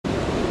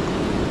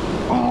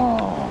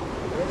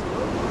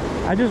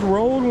I just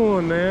rolled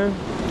one, man.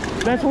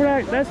 That's what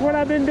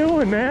I've been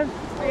doing, man.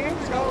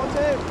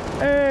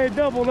 Hey,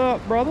 doubled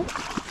up, brother.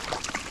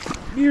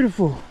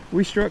 Beautiful.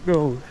 We struck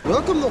gold.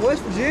 Welcome to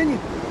West Virginia.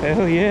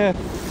 Hell yeah.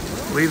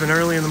 Leaving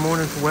early in the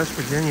morning for West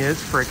Virginia.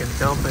 It's freaking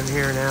dumping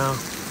here now.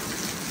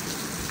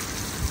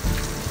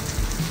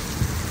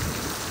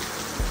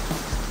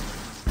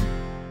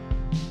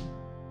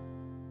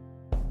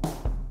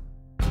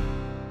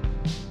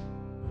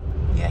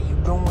 Yeah, you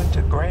going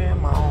to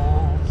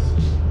grandma's.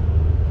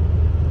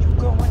 You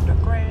going to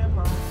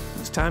grandma's.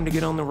 It's time to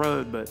get on the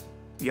road, but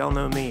y'all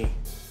know me.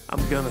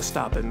 I'm gonna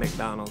stop at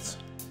McDonald's.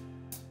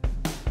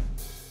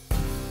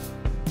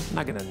 I'm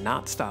not gonna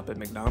not stop at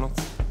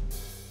McDonald's.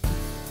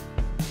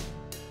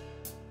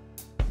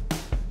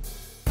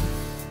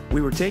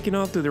 We were taking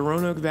off through the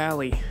Roanoke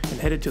Valley and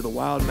headed to the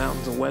wild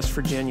mountains of West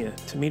Virginia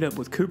to meet up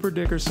with Cooper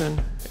Dickerson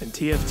and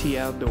TFT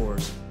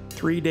Outdoors.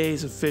 3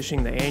 days of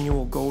fishing the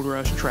annual Gold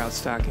Rush trout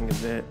stocking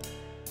event.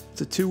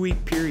 It's a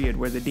 2-week period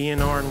where the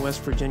DNR in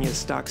West Virginia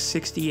stocks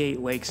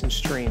 68 lakes and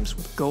streams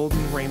with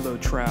golden rainbow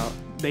trout.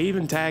 They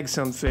even tag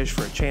some fish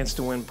for a chance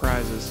to win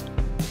prizes.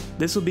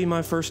 This will be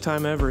my first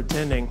time ever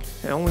attending,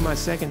 and only my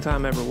second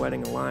time ever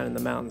wetting a line in the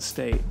Mountain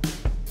State.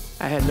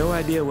 I had no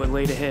idea what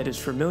laid ahead as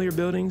familiar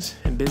buildings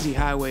and busy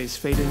highways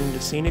faded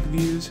into scenic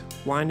views,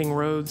 winding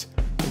roads,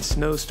 and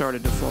snow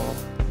started to fall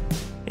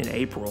in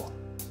April.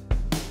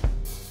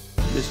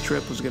 This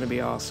trip was going to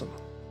be awesome.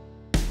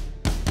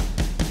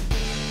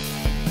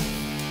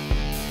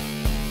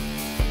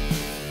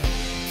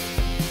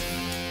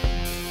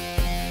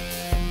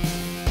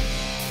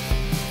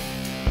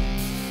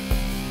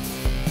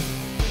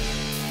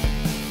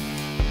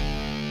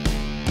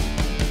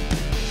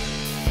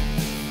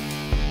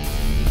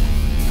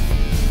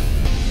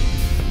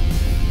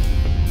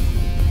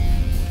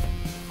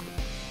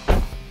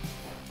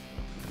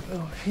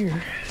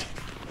 Here.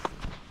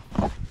 I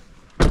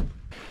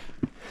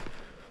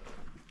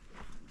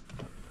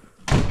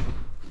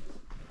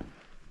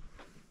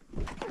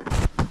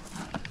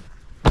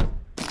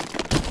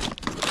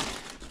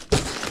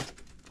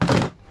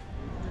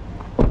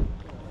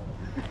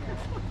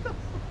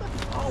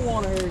don't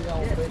want to hear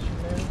y'all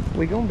fishing, man.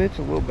 We gonna bitch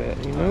a little bit,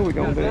 you know we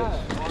gonna bitch.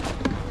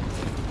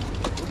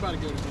 We're about to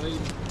go to Glade.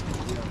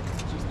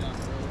 Just down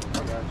the road. I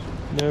got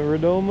you. Never a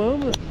dull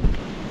moment.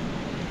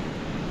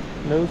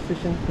 No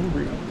fishing can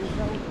breathe.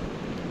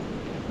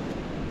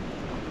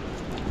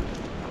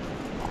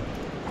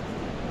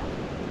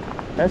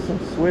 That's some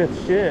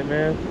swift shit,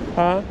 man.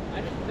 Huh?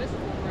 I just missed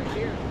one right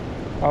here.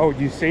 Oh,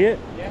 you see it?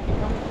 Yeah, he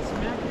comes and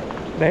smacked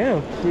it.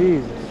 Damn.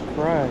 Jesus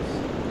Christ.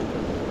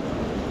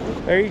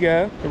 There you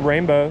go. The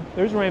rainbow.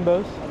 There's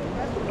rainbows.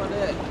 That's what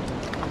it is.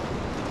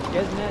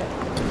 Isn't it?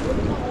 Look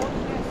at my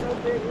orange hat so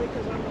big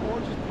because I'm the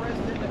orangest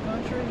president in the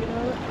country, you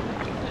know it?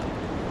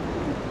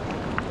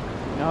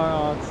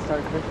 No, let's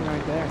start fishing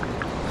right there.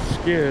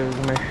 Excuse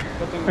me.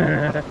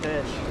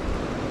 Fish.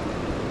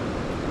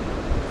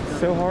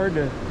 So hard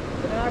to...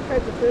 And I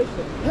catch a fish.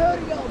 How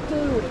do y'all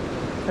do it?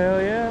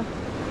 Hell yeah.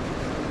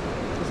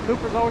 Because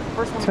Cooper's always the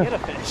first one to get a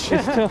fish.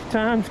 It's tough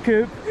times,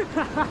 Coop.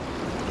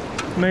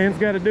 Man's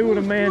got to do what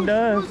a man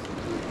does.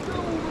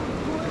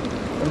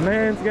 A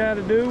man's got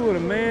to do what a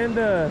man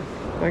does.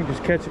 If I can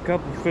just catch a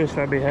couple fish,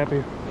 I'd be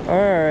happy.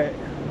 Alright,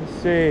 let's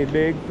see.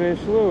 Big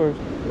fish lures.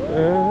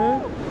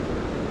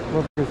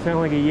 Look, it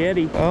sound like a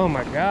Yeti. Oh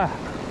my God.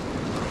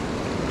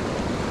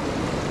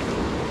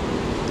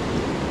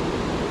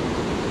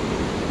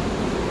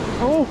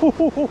 Oh,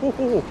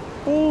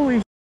 holy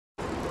shit.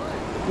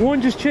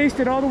 One just chased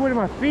it all the way to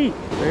my feet.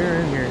 They're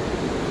in here.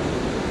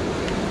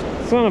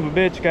 Son of a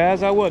bitch,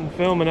 guys. I wasn't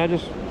filming. I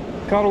just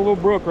caught a little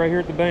brook right here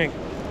at the bank.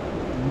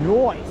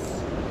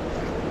 Nice.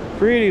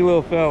 Pretty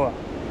little fella.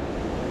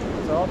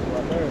 That's awesome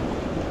right there.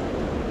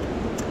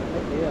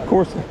 Yeah. Of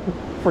course, I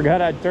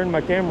forgot I'd turned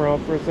my camera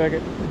off for a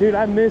second. Dude,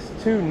 I missed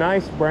 2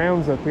 nice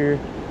browns up here.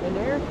 In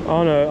there?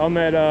 On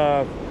that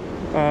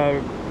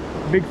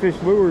Big Fish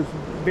Lures,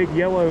 big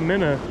yellow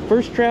minnow.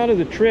 First trout of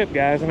the trip,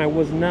 guys, and I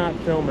was not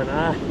filming.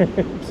 I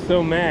am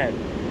so mad.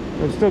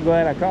 I'm still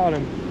glad I caught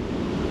him.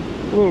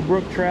 A little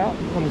brook trout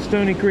on the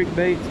Stony Creek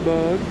Baits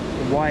bug,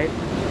 white.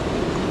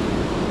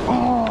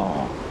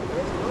 Oh,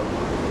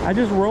 I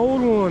just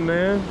rolled one,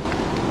 man.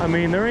 I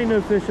mean, there ain't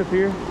no fish up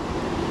here.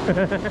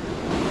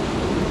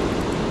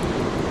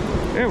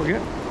 There we go.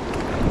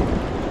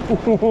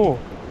 Oh,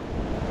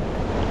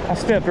 I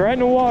stepped right in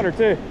the water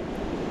too.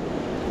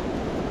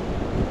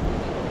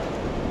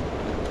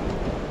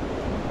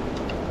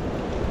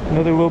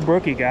 Another little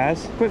brookie,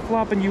 guys. Quit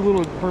flopping, you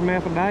little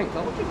hermaphrodite.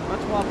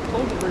 That's why I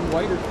told you to bring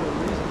waders for a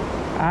reason.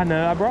 I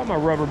know. I brought my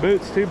rubber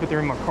boots too, but they're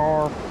in my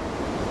car. I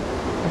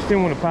just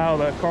didn't want to pile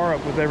that car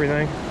up with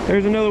everything.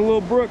 There's another little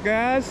brook,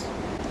 guys.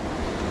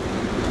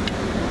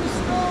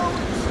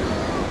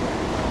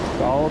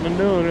 That's all I've been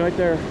doing right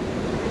there.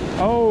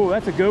 Oh,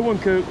 that's a good one,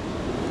 Coop.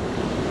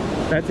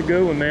 That's a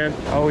good one, man.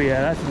 Oh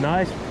yeah, that's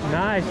nice,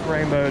 nice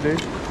rainbow, dude.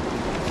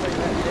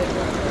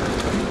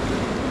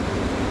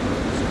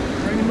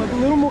 Bring him up a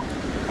little more.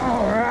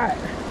 All right.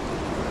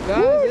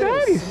 Guys, woo,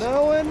 nice.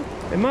 Snowing.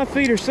 And my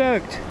feet are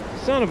soaked.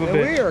 Son of a And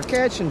bitch. we are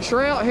catching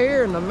trout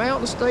here in the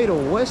mountain state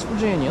of West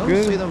Virginia. Let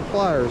me see them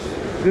pliers.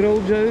 Good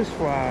old Joe's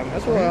fly.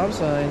 That's what I'm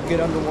saying. Get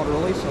underwater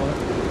release on it.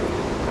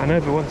 I know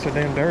if it wasn't so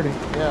damn dirty.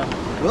 Yeah.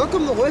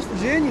 Welcome to West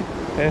Virginia.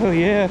 Hell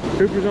yeah.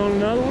 Cooper's on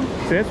another one.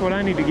 See, that's what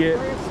I need to get.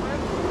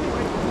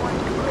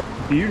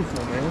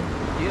 Beautiful, man.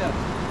 Yeah.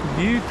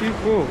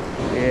 Beautiful.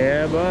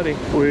 Yeah, buddy.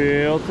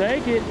 We'll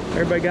take it.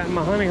 Everybody got in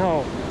my honey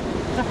hole.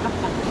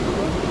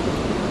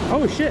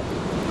 Oh shit.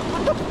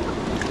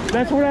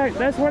 That's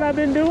what I've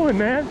been doing,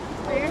 man.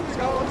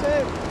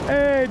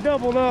 Hey,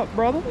 doubled up,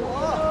 brother. That's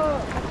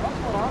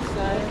what I'm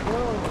saying.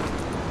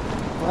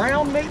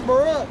 Brown meat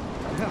brook.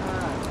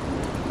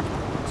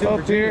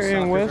 Up here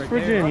in West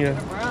Virginia.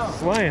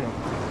 Slaying them.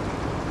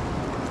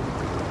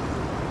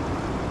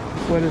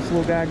 Where this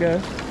little guy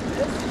goes.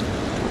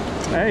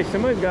 Hey,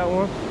 somebody's got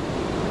one.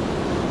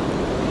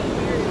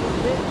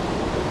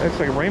 Looks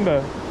like a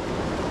rainbow.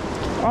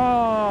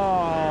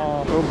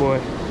 Oh boy.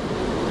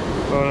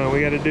 Oh no,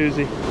 we got a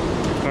doozy.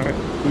 All right.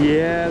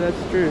 Yeah,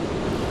 that's true.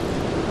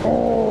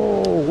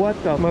 Oh, what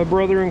the? My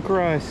brother in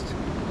Christ.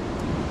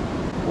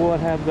 What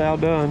have thou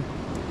done?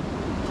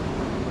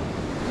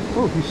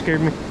 Oh, you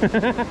scared me.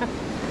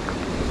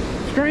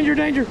 Stranger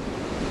danger.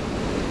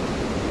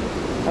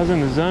 I was in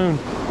the zone.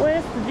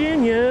 West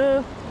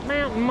Virginia,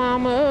 mountain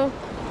mama,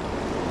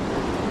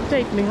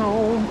 take me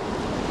home.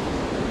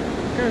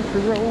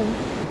 Country road.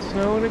 It's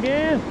snowing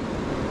again.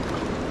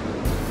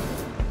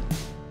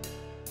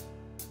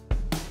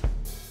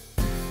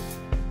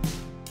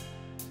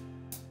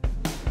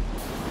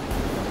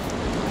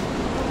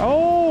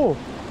 Oh!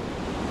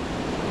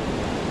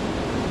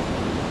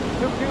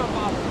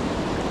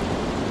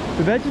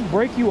 Did that just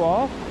break you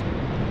off?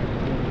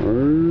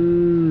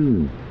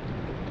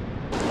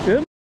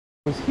 That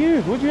was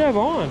huge. What'd you have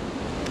on?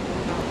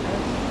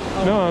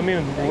 No, I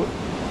mean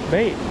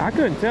bait. I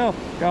couldn't tell.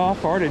 Oh, I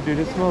farted, dude.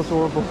 It smells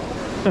horrible.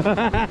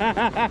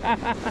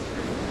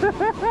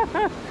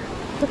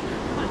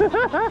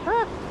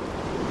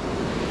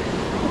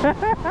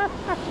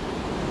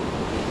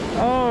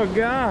 Oh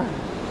God.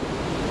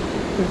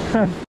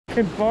 I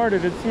fucking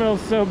farted. It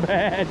smells so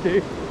bad,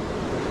 dude.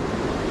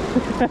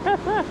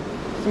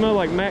 Smell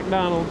like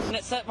McDonald's. And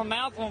it set my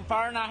mouth on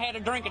fire and I had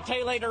to drink a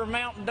 2-liter of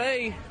Mountain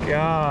Dew.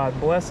 God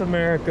bless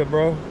America,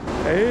 bro.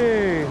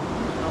 Hey.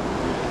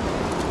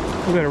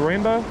 We got a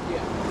rainbow?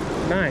 Yeah.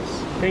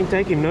 Nice. Can't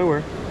take him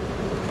nowhere.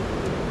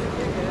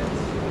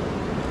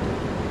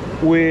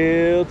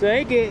 We'll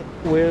take it.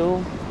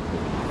 We'll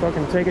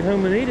fucking take it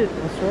home and eat it.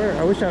 I swear.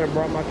 I wish I'd have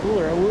brought my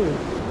cooler. I would.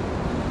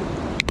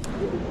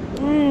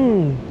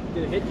 Mmm.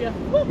 Did it hit you?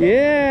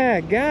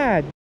 Yeah,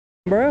 God,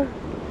 bro.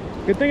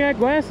 Good thing I had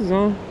glasses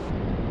on.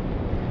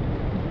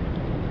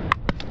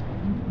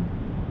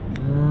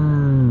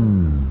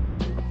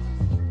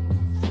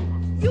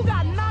 You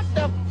got knocked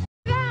the f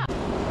out.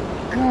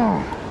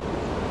 God.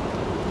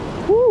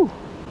 Whew.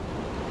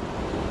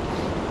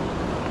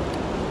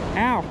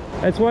 Ow.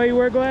 That's why you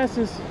wear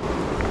glasses.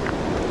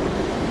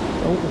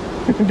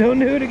 Don't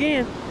do it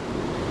again.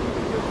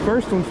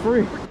 First one's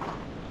free.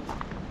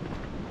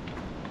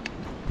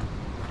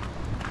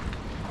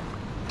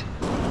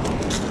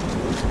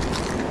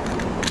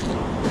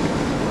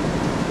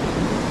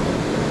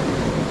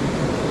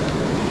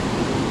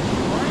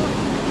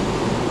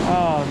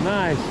 Oh,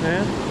 nice,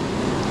 man.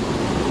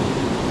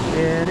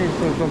 Yeah, I need to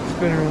put a fucking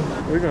spinner on.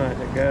 We're gonna have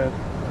to go.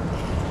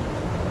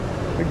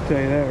 I can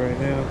tell you that right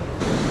now.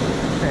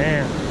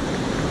 Damn.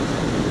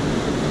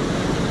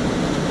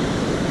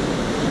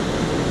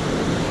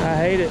 I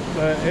hate it,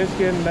 but it's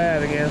getting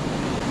bad again.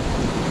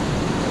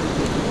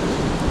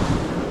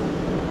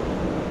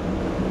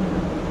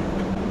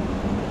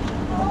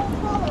 Oh,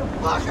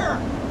 motherfucker!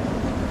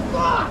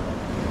 Fuck!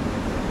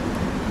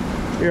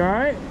 You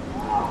alright?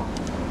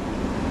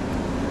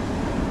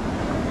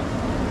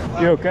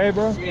 You okay,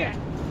 bro? Shit!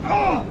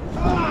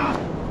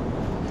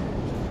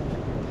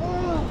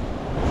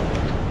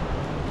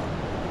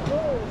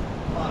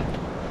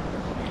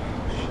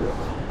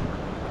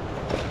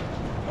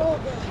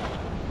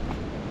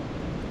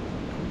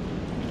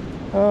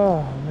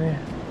 Oh, man.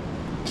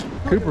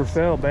 Cooper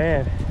fell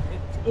bad.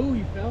 Ooh,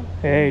 you fell?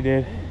 Yeah, he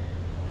did.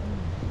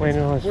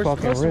 Landing on his We're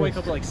fucking supposed to wake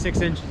wrist. up like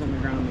 6 inches on the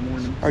ground in the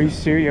morning. Are you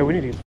serious? Yeah, we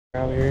need to get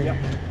out of here. Yep.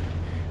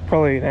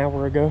 Probably an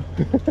hour ago.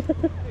 They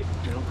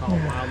don't call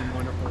it wild and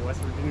wonderful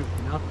West Virginia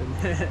for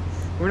nothing.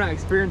 We're not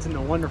experiencing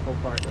the wonderful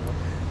part though.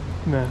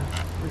 No.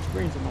 We're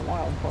experiencing the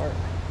wild part.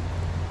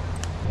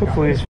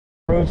 Hopefully these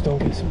roads don't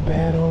get so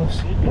bad on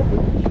us.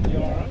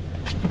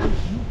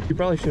 You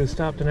probably should have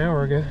stopped an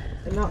hour ago.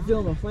 And not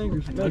feeling my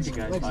fingers. Makes it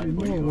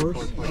more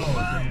worse.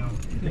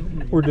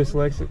 We're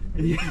dyslexic.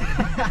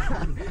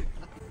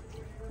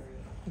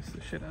 That's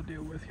the shit I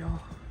deal with, y'all.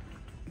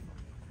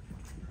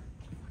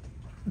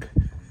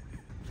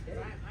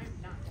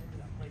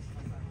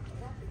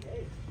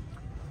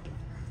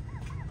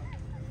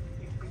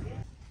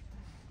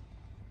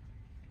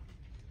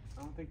 I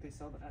don't think they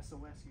sell the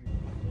SOS here.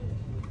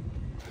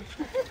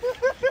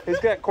 He's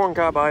got corn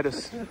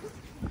cobitis.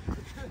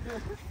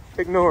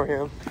 Ignore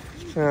him.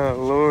 Oh,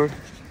 Lord.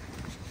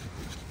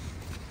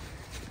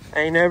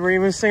 I ain't never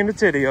even seen a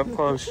titty up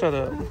close. Shut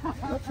up.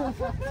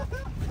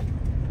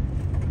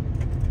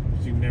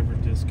 You never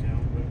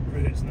discount,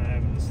 but it's not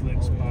having a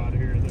slick spot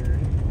here or there.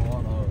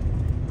 Oh, no.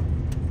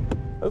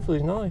 Hopefully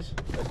it's nice.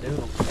 Yeah,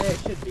 it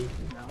should be.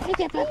 Hey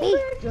there, puppy.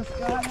 Just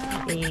got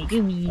out. Hey,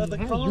 Jimmy. Of the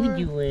How car.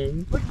 you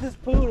doing? Look at this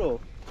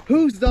poodle.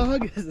 Whose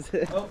dog is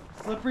it? Oh,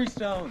 Slippery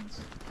Stones.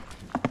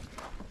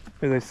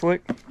 Are they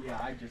slick? Yeah,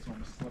 I just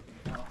want to slip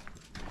it off.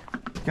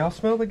 Y'all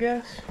smell the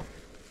gas?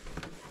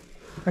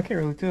 I can't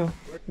really tell.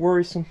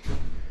 Worrisome.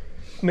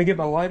 Let me get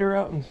my lighter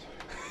out and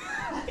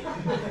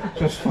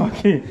just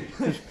fucking,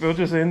 we'll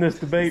just end this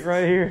debate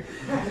right here.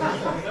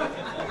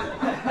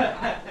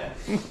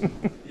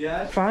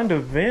 Yeah. Find a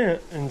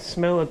vent and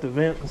smell at the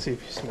vent and see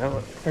if you smell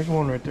it. There's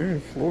one right there in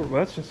the floor.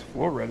 Well, that's just a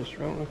floor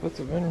register. I don't know if that's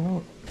a vent or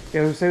not.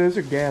 Yeah, they say those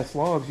are gas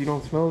logs. You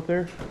don't smell it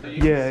there?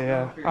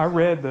 Yeah. I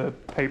read the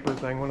paper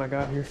thing when I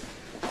got here.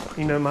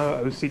 You know my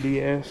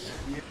OCD ass.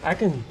 I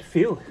can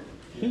feel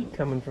heat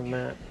coming from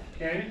that.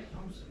 Okay.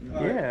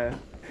 Yeah.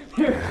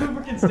 Here,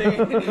 Cooper can stay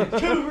in here.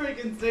 Cooper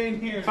can stay in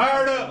here.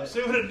 Fire it up.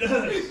 See what it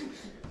does.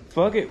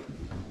 Fuck it.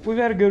 We've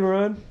had a good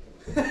run.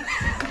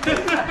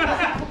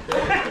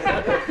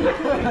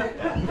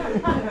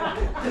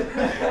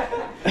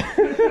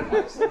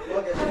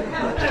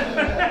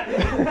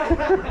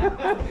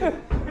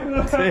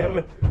 Damn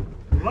it.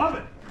 Love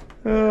it.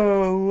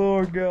 Oh,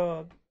 Lord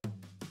God.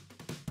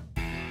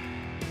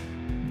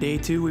 Day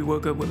 2, we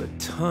woke up with a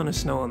ton of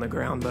snow on the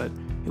ground, but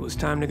it was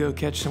time to go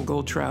catch some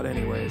gold trout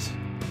anyways.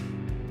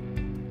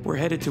 We're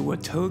headed to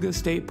Watauga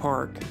State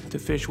Park to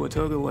fish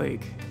Watauga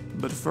Lake,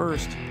 but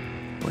first,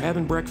 we're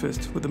having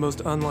breakfast with the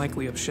most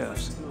unlikely of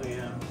chefs. Oh,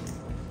 yeah.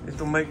 It's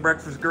gonna make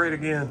breakfast great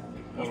again.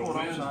 That's what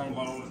I'm saying.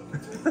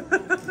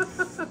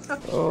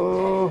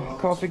 Oh,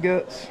 coffee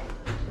guts.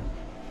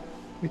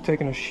 Be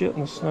taking a shit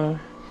in the snow.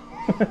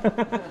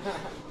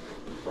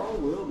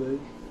 Probably will,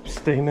 dude.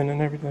 Steaming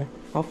and everything.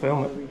 I'll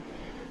film it.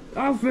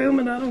 I'll film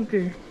it, I don't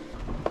care.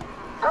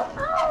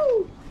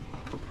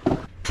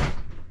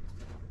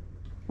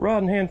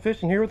 Rod and Hand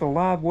Fishing here with a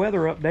live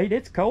weather update.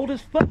 It's cold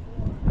as fuck.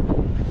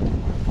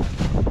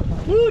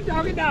 Woo,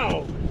 doggy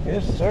dog.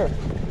 Yes, sir.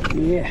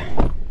 Yeah.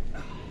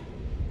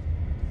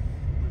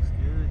 Looks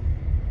good.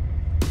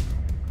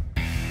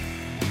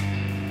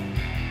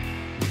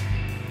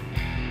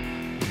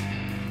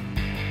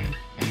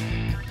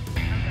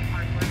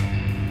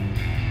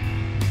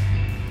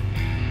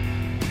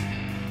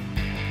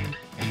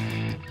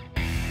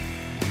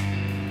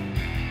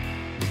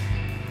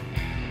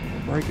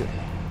 Break it.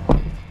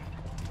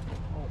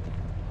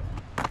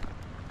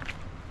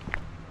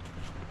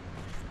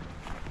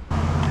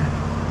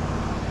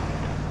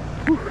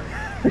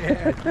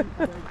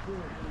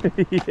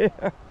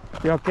 Yeah.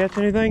 Y'all catch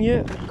anything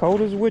yet?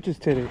 Cold as a witch's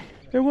titty.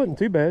 It wasn't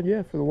too bad,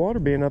 yeah, for the water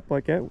being up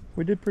like that.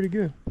 We did pretty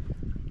good.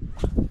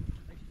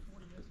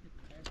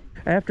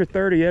 After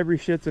 30, every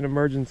shit's an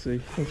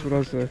emergency. That's what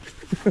I say.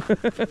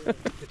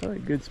 Probably a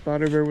good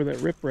spot over there where that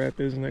riprap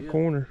is in that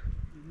corner.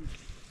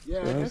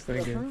 Yeah, So I was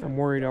thinking, I'm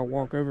worried I'll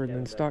walk over and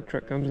then stock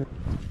truck comes in.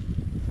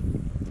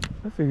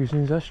 I figure as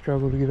soon as I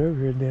struggle to get over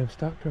here, a damn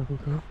stock truck will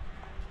come.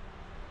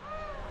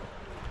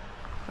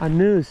 I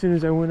knew as soon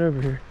as I went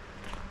over here.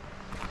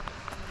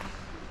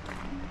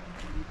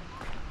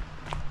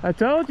 I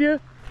told you.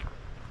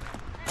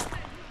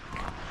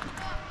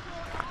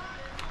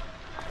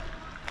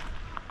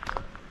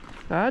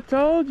 I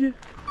told you.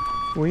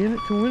 We in it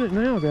to win it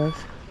now, guys.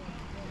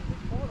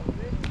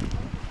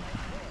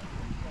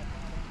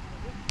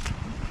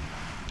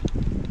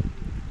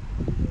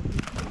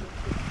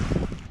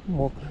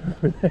 Walk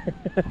over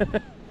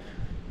there.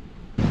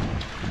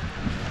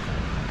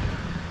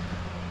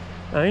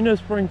 I ain't no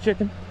spring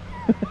chicken.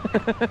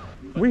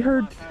 We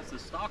heard. Past the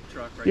stock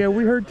truck right Yeah, there.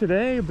 we heard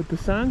today, but the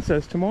sign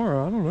says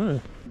tomorrow. I don't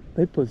know.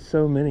 They put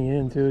so many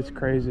in too. It's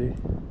crazy.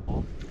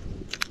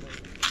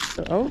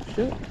 Oh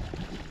shit!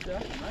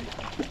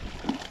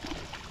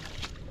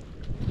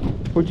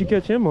 What'd you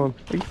catch him on?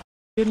 Are you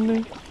kidding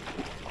me?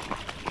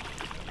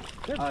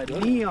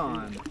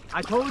 Neon.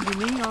 I told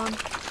you, neon.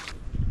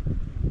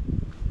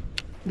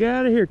 Get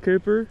out of here,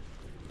 Cooper.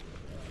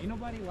 Ain't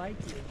nobody like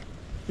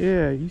you.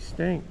 Yeah, you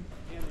stink.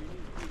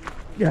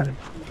 Got him.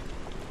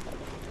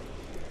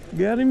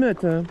 Got him that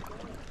time.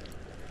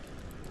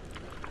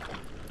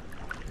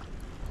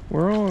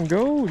 We're on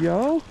gold,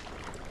 y'all.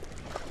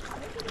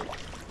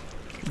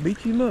 Beat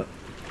him up.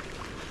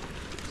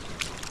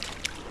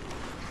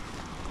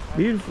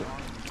 Beautiful.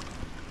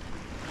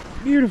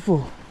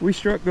 Beautiful. We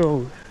struck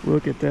gold.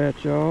 Look at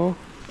that, y'all.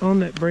 On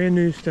that brand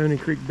new Stony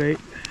Creek bait.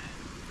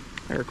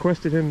 I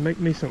requested him make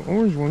me some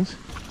orange ones.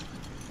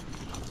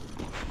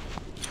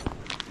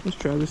 Let's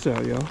try this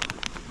out, y'all.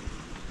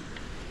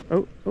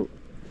 Oh, oh.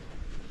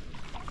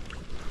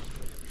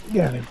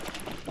 Got him.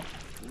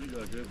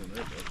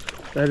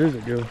 That is a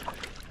good one.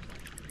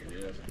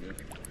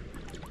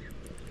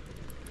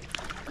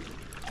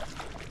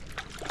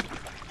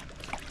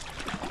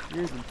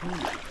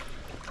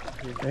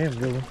 Damn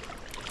good one.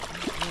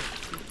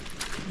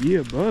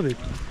 Yeah, buddy.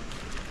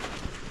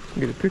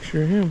 Get a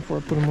picture of him before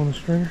I put him on the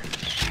stringer.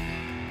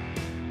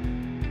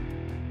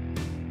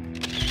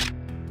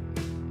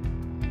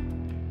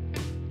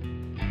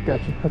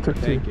 Gotcha. I took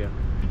two. Thank you.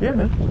 Yeah,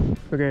 man.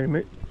 Look at him,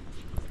 mate.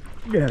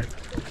 Got it.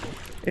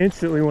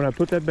 Instantly when I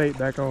put that bait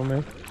back on,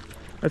 man.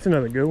 That's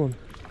another good one.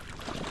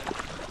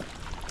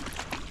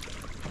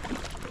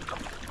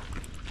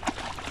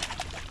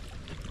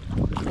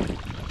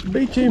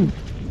 Beach him.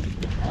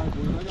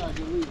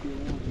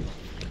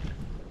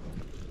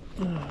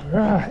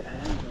 Alright.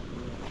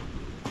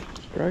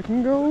 Strike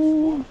and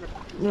go.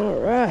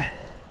 Alright.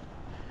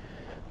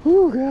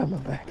 Whew, got my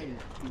back.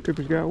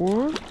 Cooper's got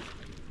one.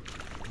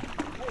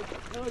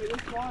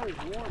 This water's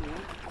warm,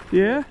 man.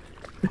 Yeah?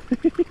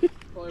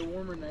 Probably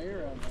warmer than the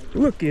air out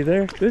there. Looky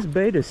there. This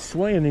bait is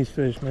slaying these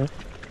fish, man.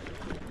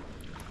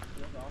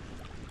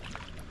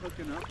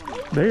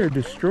 They are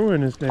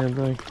destroying this damn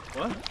thing.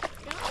 What?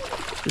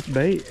 This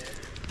bait.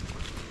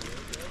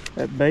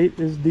 That bait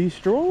is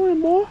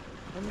destroying, boy.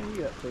 How many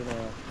you got for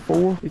now?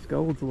 4. These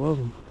golds love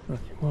them. Watch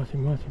him, watch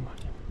him, watch him,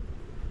 watch him.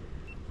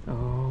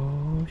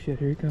 Oh shit,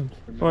 here he comes.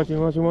 Watch him,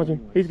 watch him, watch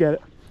him. He's got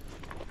it.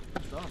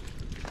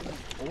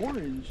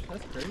 Orange?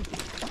 That's crazy.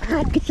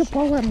 Ah, get your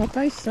paw out of my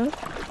face, son.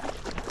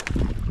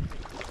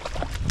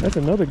 That's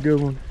another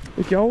good one.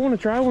 If y'all want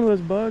to try one of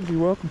those bugs,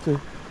 you're welcome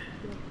to.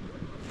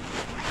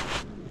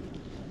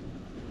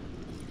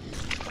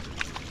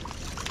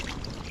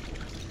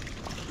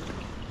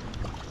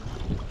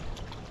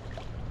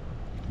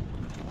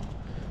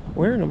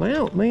 Wearing them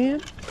out,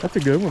 man. That's a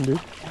good one, dude.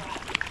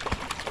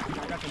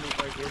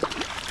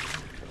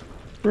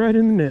 Right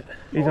in the net.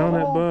 He's on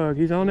that bug.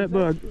 He's on that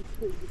bug.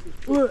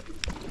 Look.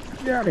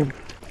 Got him.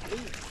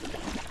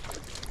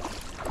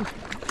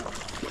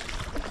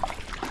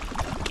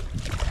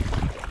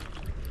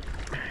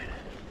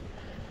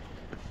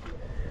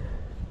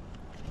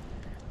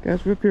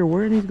 Guys, we're up here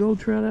wearing these gold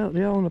trout out.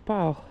 They're all in the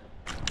pile.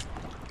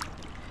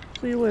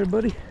 See you later,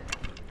 buddy.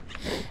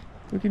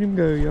 Look at him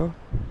go, y'all.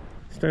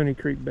 Stony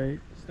Creek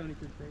bait. Stony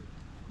Creek bait.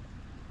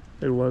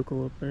 They're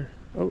local up there.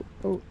 Oh,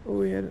 oh,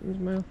 oh, he had it in his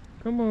mouth.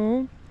 Come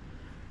on.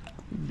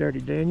 Dirty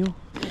Daniel.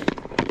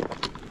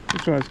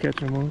 That's why I was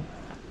catching them on.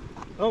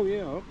 Oh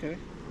yeah, okay.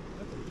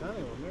 That's a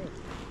tiny one there.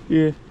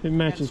 Yeah, it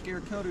matches.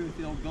 Scare Cody with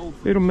the old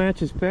goldfish. It'll match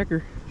his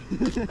pecker.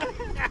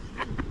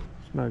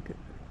 Smoke it.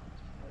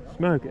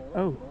 Smoke it.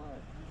 Oh.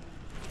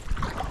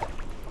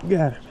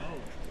 Got him.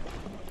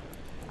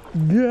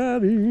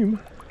 Got him.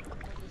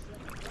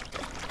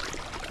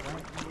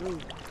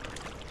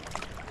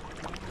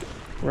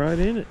 Right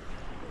in it.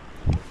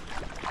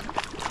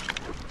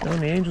 On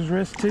the Angel's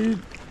Rest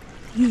tube.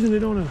 Using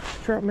it on a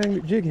trout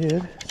magnet jig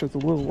head, so it's a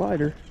little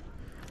lighter.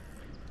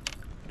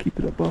 Keep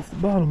it up off the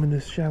bottom in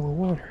this shallow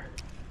water.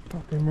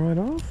 Pop him right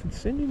off and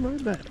send him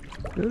right back.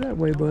 Go that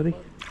way, buddy.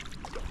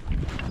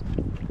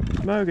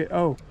 Smoke it.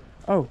 Oh.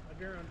 Oh.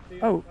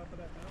 Oh.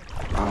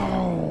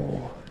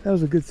 Oh. That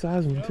was a good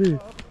size one, too.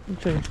 We'll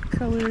change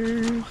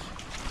colors.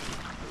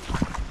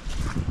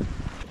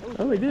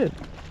 Oh, he did.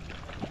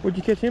 What'd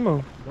you catch him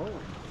on?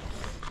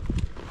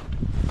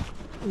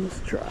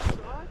 Let's try.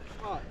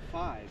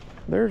 5.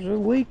 There's a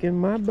leak in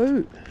my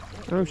boot.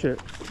 Oh, shit.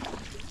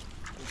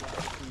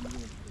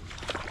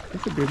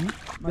 That's a good one.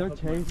 They're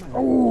chasing.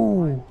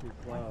 Oh,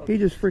 he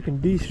just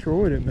freaking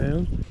destroyed it,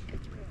 man.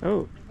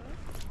 Oh,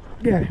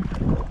 got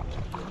him.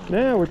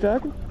 Now we're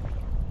talking.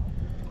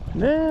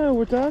 Now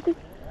we're talking.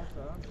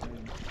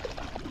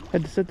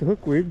 Had to set the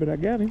hook weird, but I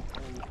got him.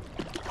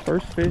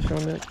 First fish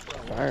on that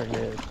fire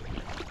net.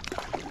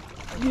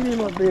 Get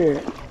him up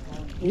there.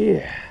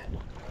 Yeah.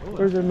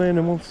 Where's that man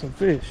that wants some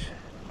fish?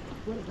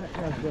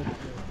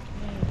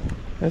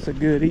 That's a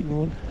good eating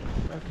one.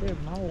 I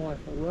said, my wife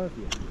will love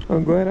you.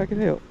 I'm glad I could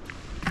help.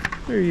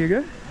 There you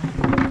go.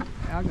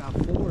 I got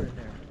 4 in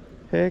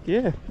there. Heck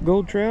yeah.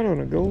 Gold trout on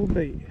a gold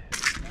bait.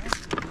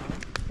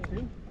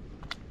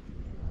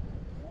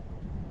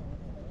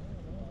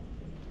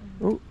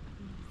 Oh,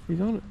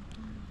 he's on it.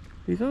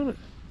 He's on it.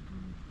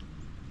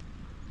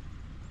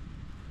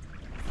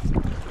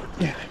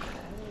 Yeah.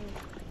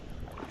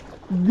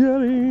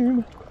 Got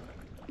him.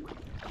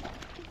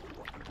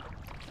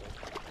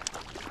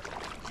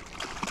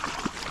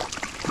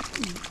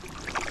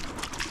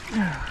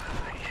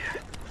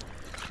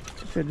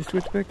 Just had to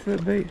switch back to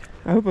that bait.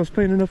 I hope I was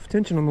paying enough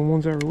attention on the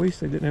ones I released.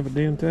 They didn't have a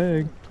damn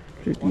tag.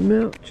 Check him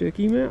out. Check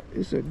him out.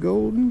 It's a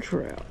golden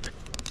trout.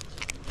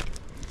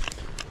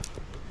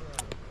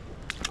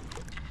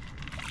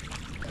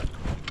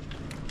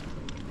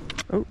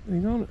 Oh,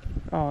 he's on it.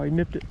 Oh, he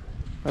nipped it.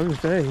 I was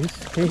gonna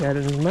say, he had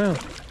it in his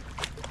mouth.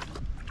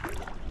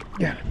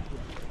 Got him.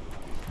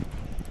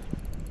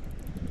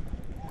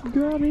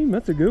 Got him.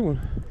 That's a good one.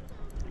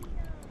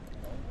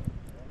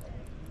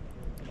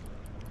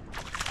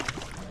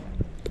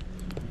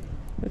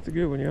 That's a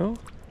good one, y'all.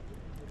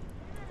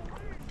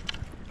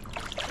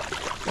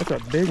 That's a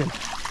big one.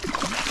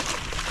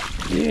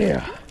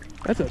 Yeah.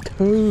 That's a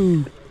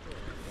toad.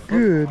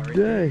 Good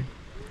day.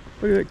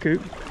 Look at that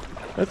coop.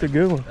 That's a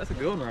good one. That's a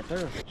good one right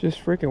there.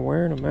 Just freaking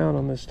wearing them out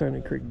on this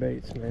Stony Creek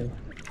baits, man.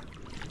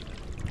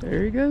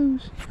 There he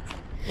goes.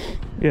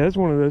 Yeah, that's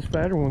one of those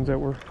fatter ones that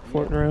were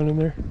floating around in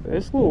there.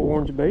 This little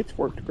orange bait's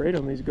worked great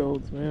on these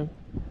golds, man.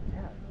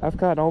 I've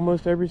caught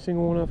almost every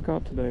single one I've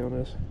caught today on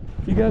this.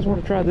 If you guys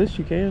want to try this,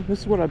 you can.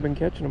 This is what I've been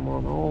catching them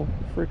on all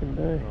freaking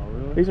day. Oh,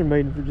 really? These are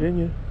made in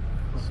Virginia.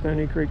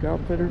 Stony Creek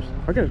Outfitters.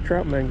 I got a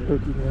trout man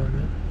cookie now,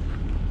 man.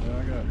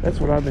 Yeah, That's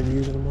what I've been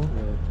using them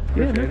on.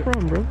 Yeah, no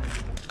problem, bro.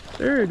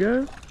 There you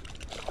go.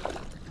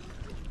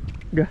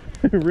 Got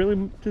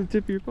really to the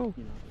tip of your pole.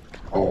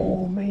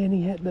 Oh man,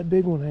 he had that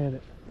big one. Had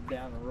it.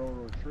 Down the rural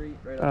retreat.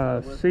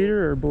 Right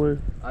Cedar or blue?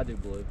 I do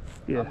blue.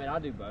 Yeah. I mean, I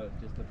do both,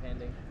 just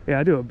depending. Yeah,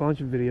 I do a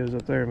bunch of videos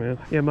up there, man.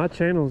 Yeah, my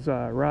channel's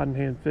Rod and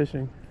Hand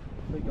Fishing.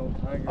 Big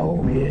old tiger.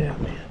 Oh yeah,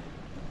 man.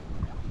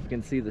 You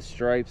can see the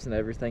stripes and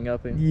everything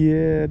up him.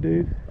 Yeah,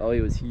 dude. Oh,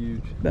 he was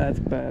huge. That's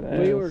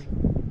badass.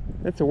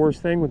 That's the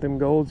worst thing with them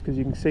golds because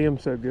you can see them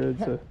so good,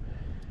 so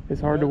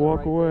it's hard to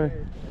walk away.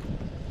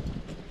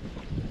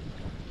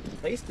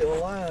 He's still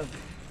alive.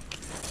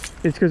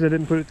 It's because I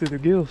didn't put it through their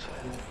gills.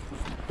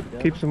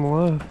 Yeah. Keeps them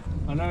alive.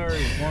 I know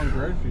there's one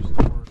grocery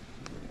store.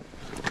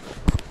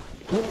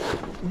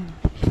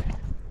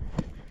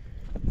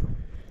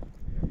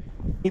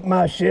 Keep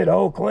my shit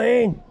all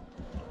clean.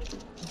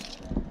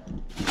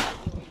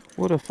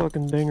 What a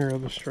fucking dinger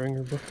of a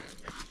stringer, bro.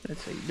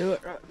 That's how you do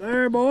it right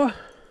there, boy.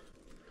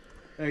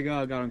 There you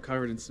go, I got him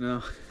covered in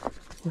snow.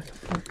 What the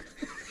fuck?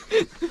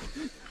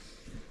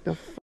 The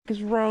fuck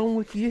is wrong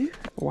with you?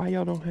 Why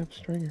y'all don't have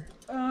stringer?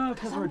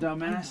 Because we're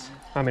dumbass.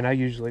 I mean, I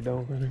usually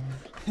don't anyway.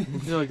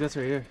 Look, that's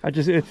right here.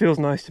 It feels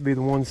nice to be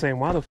the one saying,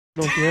 why the fuck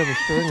don't you have a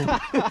stringer?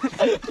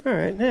 All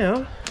right,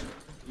 now.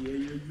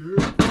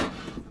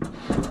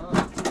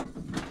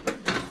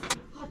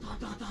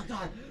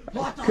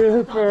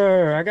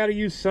 Cooper, I gotta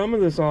use some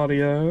of this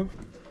audio.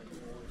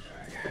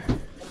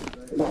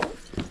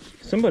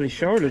 Somebody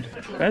shorted.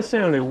 That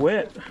sounded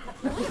wet.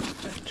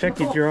 Check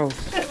your jaws.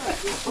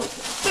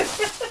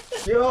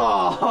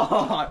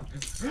 God!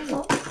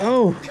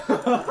 Oh!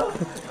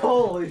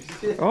 Holy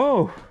shit!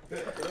 Oh!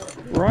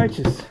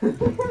 Righteous.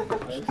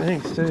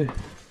 Thanks, too.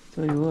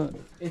 Tell you what.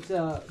 It's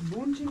a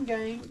Bunchen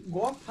Gang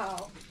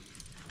Guapao.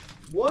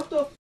 What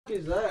the f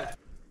is that?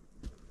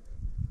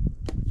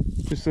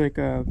 Just like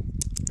a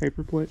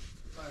paper plate.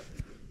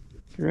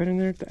 Get right in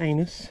there at the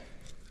anus.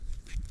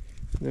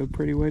 No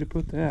pretty way to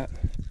put that.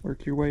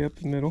 Work your way up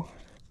the middle.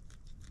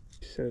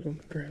 Set on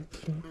the ground.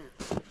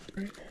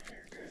 Right.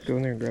 Go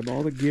in there and grab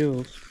all the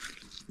gills.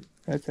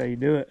 That's how you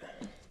do it.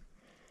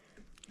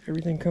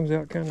 Everything comes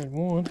out kind of in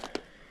one.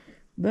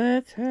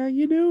 That's how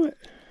you do it.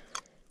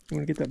 I'm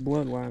gonna get that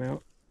bloodline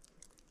out.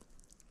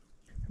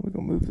 We're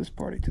gonna move this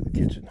party to the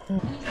kitchen.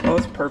 Oh,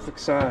 it's perfect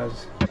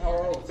size.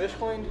 Oh, fish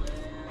cleaned?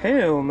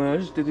 Hell no, I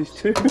just did these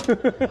two. I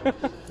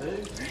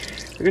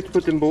get to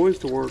put them boys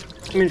to work.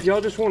 I mean, if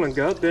y'all just want to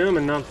gut them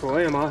and not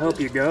fillet them, I'll help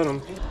you gut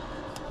them.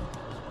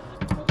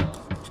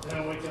 Then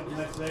I wake up the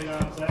next day and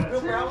outside.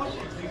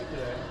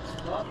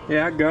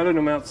 Yeah, I gutted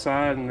them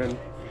outside and then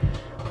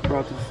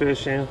brought the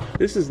fish in.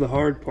 This is the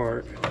hard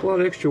part. A lot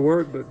of extra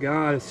work, but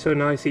God, it's so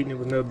nice eating it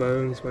with no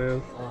bones,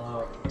 man.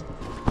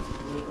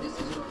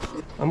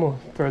 I'm gonna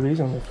throw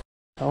these on the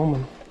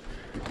home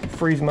and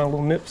freeze my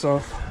little nips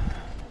off.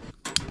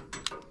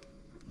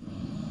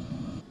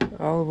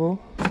 Olive oil,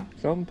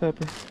 salt and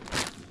pepper,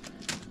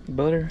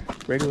 butter,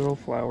 regular old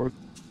flour.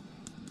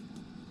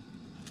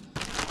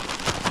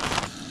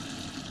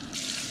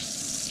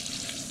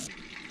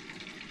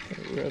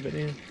 Rub it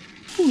in.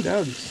 Ooh,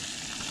 doggies.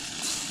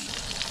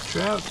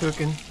 Trout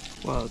cooking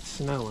while it's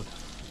snowing.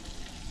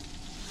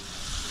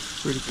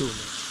 Pretty cool, man.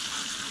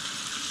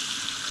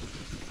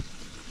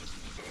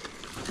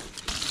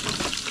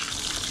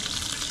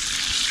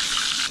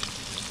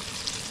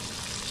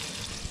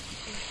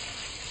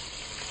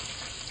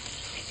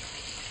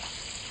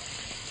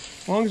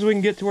 As long as we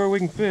can get to where we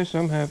can fish,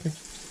 I'm happy.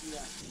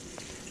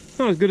 It's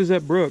not as good as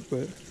that brook,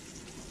 but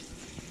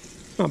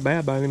it's not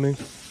bad by any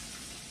means.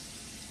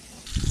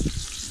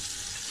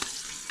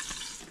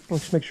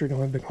 Let's make sure you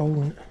don't have a big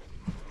hole in it.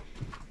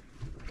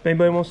 If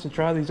anybody wants to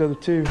try these other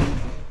two.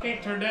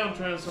 Can't turn down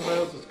trying somebody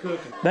else's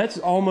cooking. That's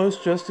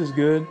almost just as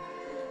good,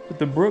 but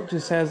the brook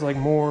just has like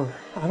more,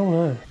 I don't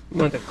know. I'm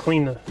gonna have to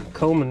clean the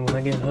Coleman when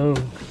I get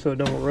home so it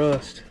don't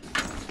rust.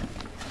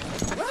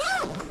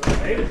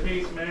 Ate a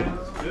piece, man.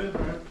 It's good,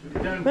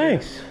 man.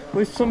 Thanks. At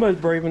least somebody's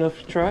brave enough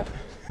to try it.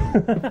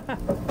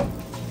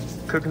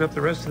 Cooking up the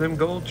rest of them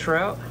gold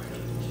trout.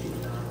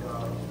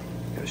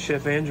 Got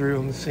Chef Andrew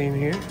on the scene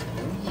here.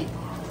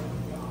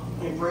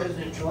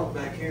 President Trump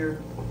back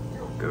here.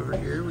 Go over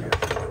here, we got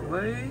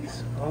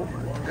fillets. Oh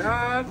my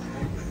God.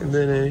 And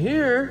then in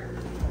here,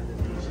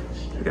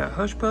 we got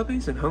hush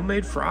puppies and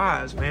homemade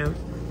fries, man.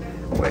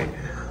 Wait,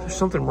 there's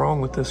something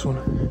wrong with this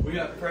one. We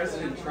got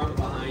President Trump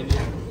behind you.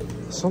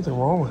 There's something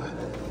wrong with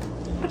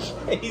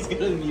it. He's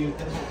gonna mute.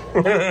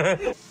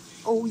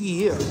 Oh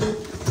yeah.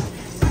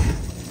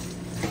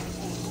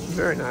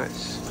 Very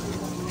nice.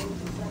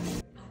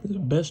 This is the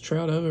best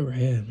trout I've ever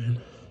had,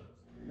 man.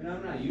 And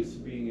I'm not used to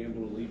being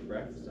able to leave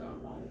breakfast out.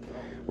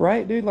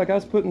 Right, dude? Like, I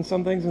was putting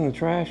some things in the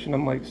trash, and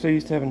I'm like so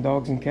used to having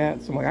dogs and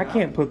cats. I'm like, I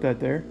can't put that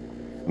there.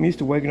 I'm used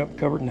to waking up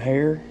covered in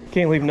hair.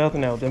 Can't leave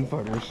nothing out with them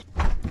fuckers.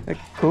 That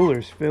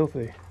cooler's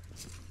filthy.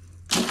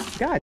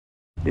 God.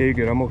 Yeah, you're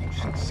good. I'm gonna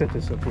just set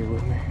this up here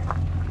with me.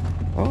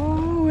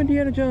 Oh,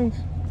 Indiana Jones.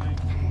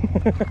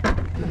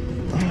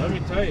 Let me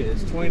tell you,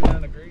 it's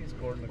 29 degrees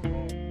according to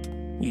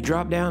GoPro. You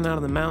drop down out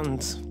of the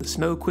mountains, the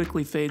snow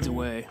quickly fades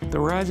away. The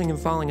rising and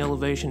falling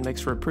elevation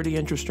makes for a pretty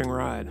interesting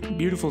ride.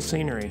 Beautiful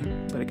scenery,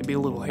 but it can be a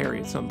little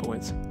hairy at some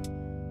points.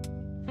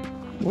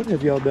 What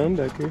have y'all done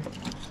back here?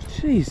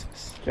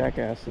 Jesus.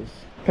 Jackasses.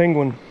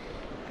 Penguin.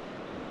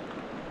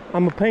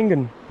 I'm a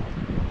penguin.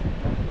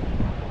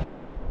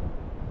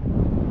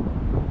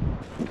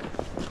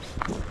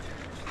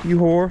 You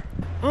whore.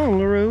 On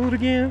the road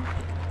again.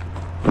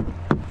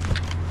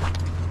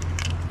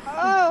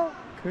 Oh!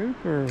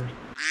 Cooper.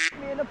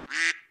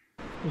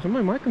 Well,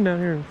 somebody might come down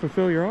here and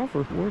fulfill your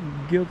offer. We're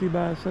guilty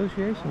by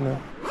association though.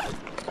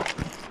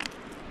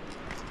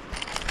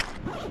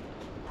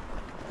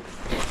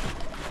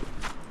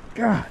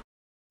 God.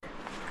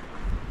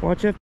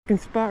 Watch that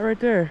fucking spot right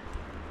there.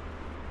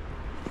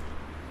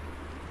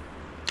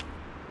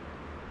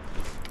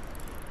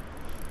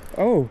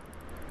 Oh.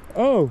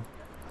 Oh.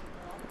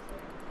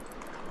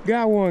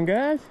 Got one,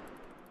 guys.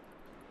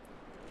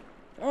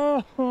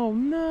 Oh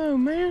no,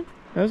 man.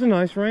 That was a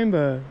nice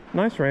rainbow.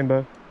 Nice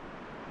rainbow.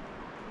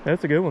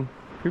 That's a good one.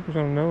 Cooper's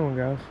on another one,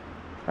 guys.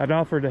 I'd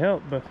offered to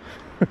help, but...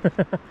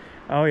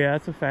 Oh yeah,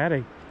 that's a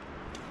fatty.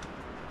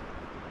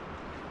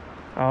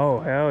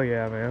 Oh, hell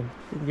yeah, man.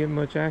 Didn't get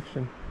much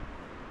action.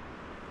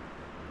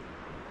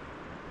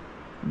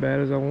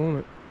 Bad as I want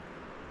it.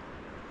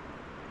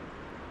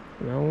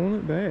 And I want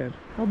it bad.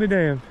 I'll be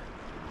damned.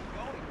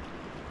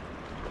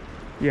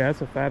 Yeah, that's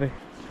a fatty.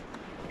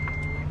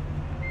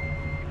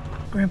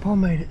 Grandpa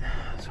made it.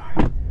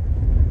 Sorry.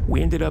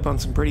 We ended up on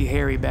some pretty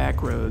hairy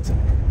back roads.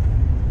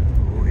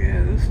 Oh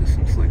yeah, this is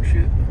some slick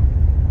shit.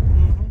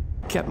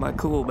 Kept my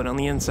cool, but on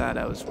the inside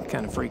I was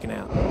kind of freaking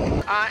out.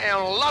 I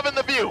am loving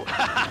the view.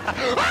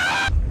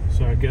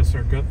 So I guess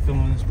our gut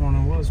feeling this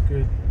morning was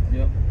good.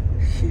 Yep.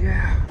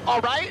 Yeah.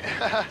 All right.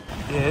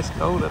 Yeah, it's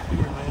cold up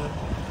here, man.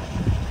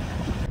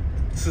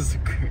 This is the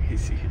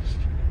craziest.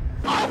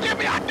 Oh, get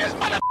me out this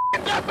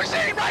motherfucking death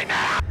machine right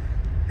now.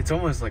 It's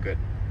almost like a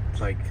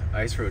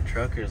ice road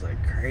truckers, like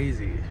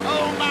crazy.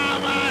 Oh,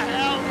 mama,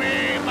 help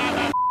me,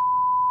 mother.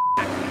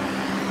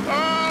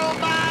 Oh,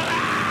 mama.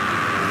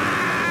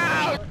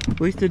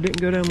 At least it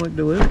didn't go down like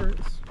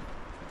Deliverance.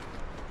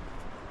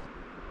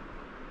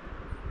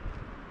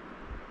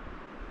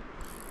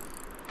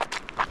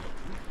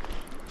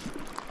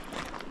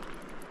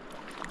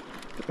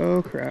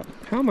 Oh crap.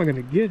 How am I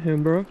gonna get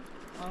him, bro?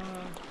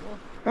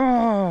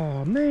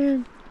 Oh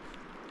man.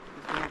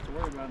 Don't have to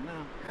worry about it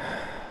now.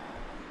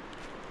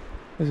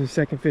 This is the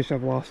second fish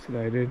I've lost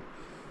today, dude.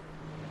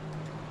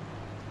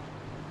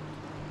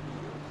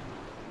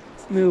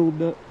 Little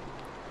duck.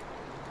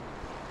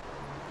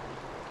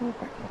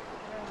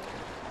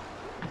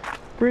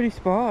 Pretty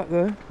spot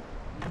though.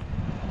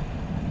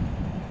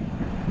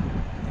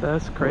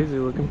 That's crazy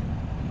looking.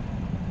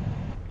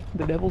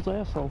 The devil's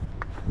asshole.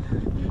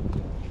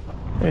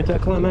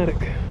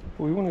 Anticlimactic.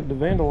 We wanted to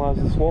vandalize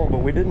this wall, but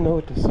we didn't know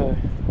what to say.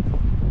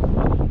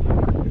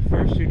 At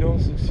first you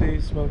don't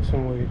succeed, smoke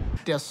some weed.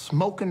 They're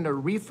smoking the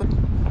reefer.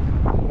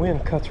 The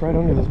wind cuts right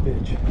under this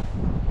bitch.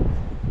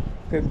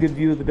 Got a good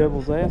view of the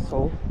devil's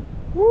asshole.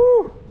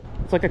 Woo!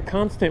 It's like a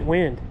constant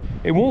wind.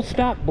 It won't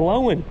stop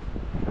blowing.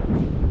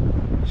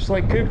 Just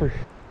like Cooper.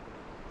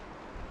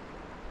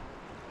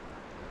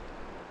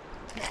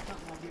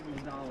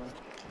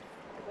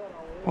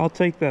 I'll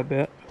take that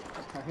bet.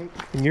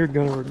 And you're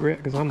gonna regret,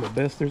 because I'm the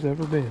best there's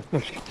ever been.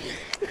 No,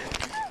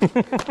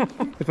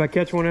 if I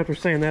catch one after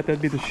saying that,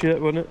 that'd be the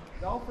shit, wouldn't it?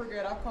 Don't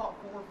forget, I caught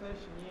 4 fish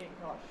and you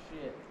ain't caught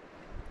shit.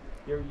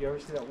 You ever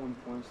see that one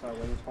porn star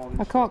where it's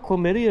holding I caught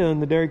chlamydia in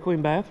the Dairy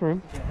Queen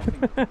bathroom.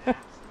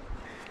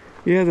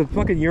 Yeah, the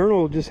fucking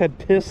urinal just had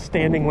piss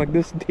standing like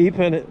this deep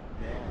in it.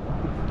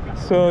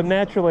 So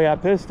naturally I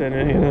pissed in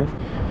it, you know.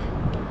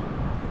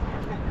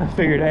 I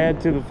figured add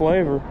to the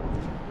flavor.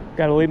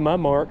 Gotta leave my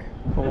mark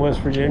on West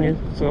Virginia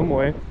some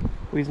way.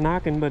 We's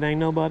knocking, but ain't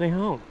nobody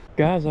home.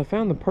 Guys, I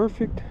found the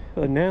perfect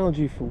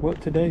analogy for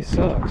what today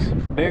sucks.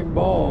 Big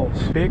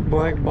balls. Big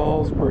black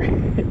balls bridge.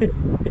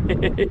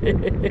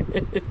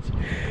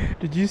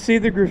 Did you see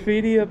the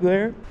graffiti up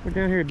there? We're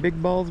down here at Big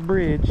Balls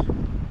Bridge.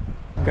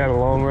 Got a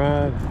long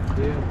ride.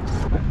 Yeah.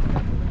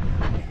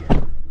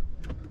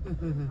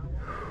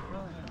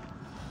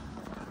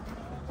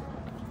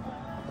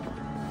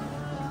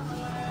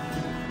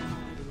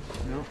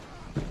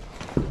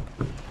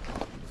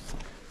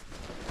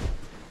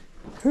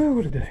 Oh,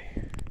 what a day.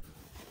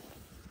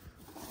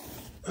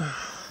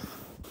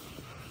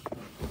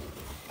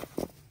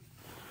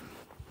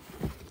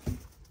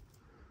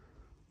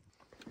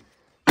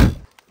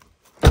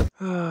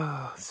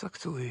 Oh,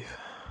 sucks to leave.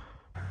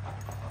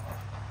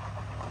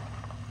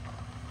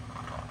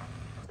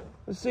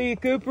 Let's see you,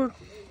 Cooper.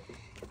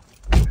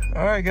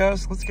 All right,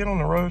 guys, let's get on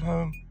the road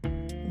home.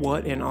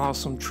 What an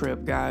awesome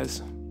trip,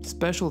 guys.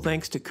 Special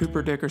thanks to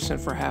Cooper Dickerson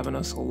for having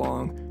us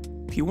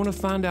along. If you want to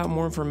find out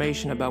more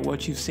information about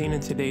what you've seen in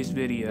today's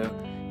video,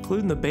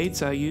 including the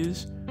baits I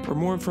use, or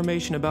more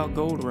information about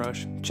Gold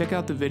Rush, check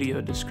out the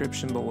video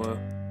description below.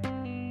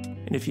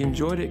 And if you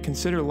enjoyed it,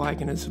 consider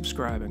liking and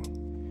subscribing.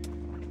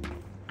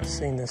 I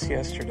seen this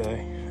yesterday,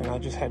 and I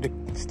just had to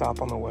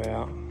stop on the way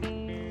out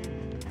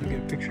and get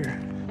a picture.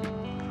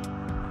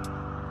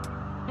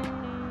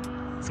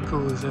 It's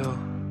cool as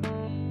hell.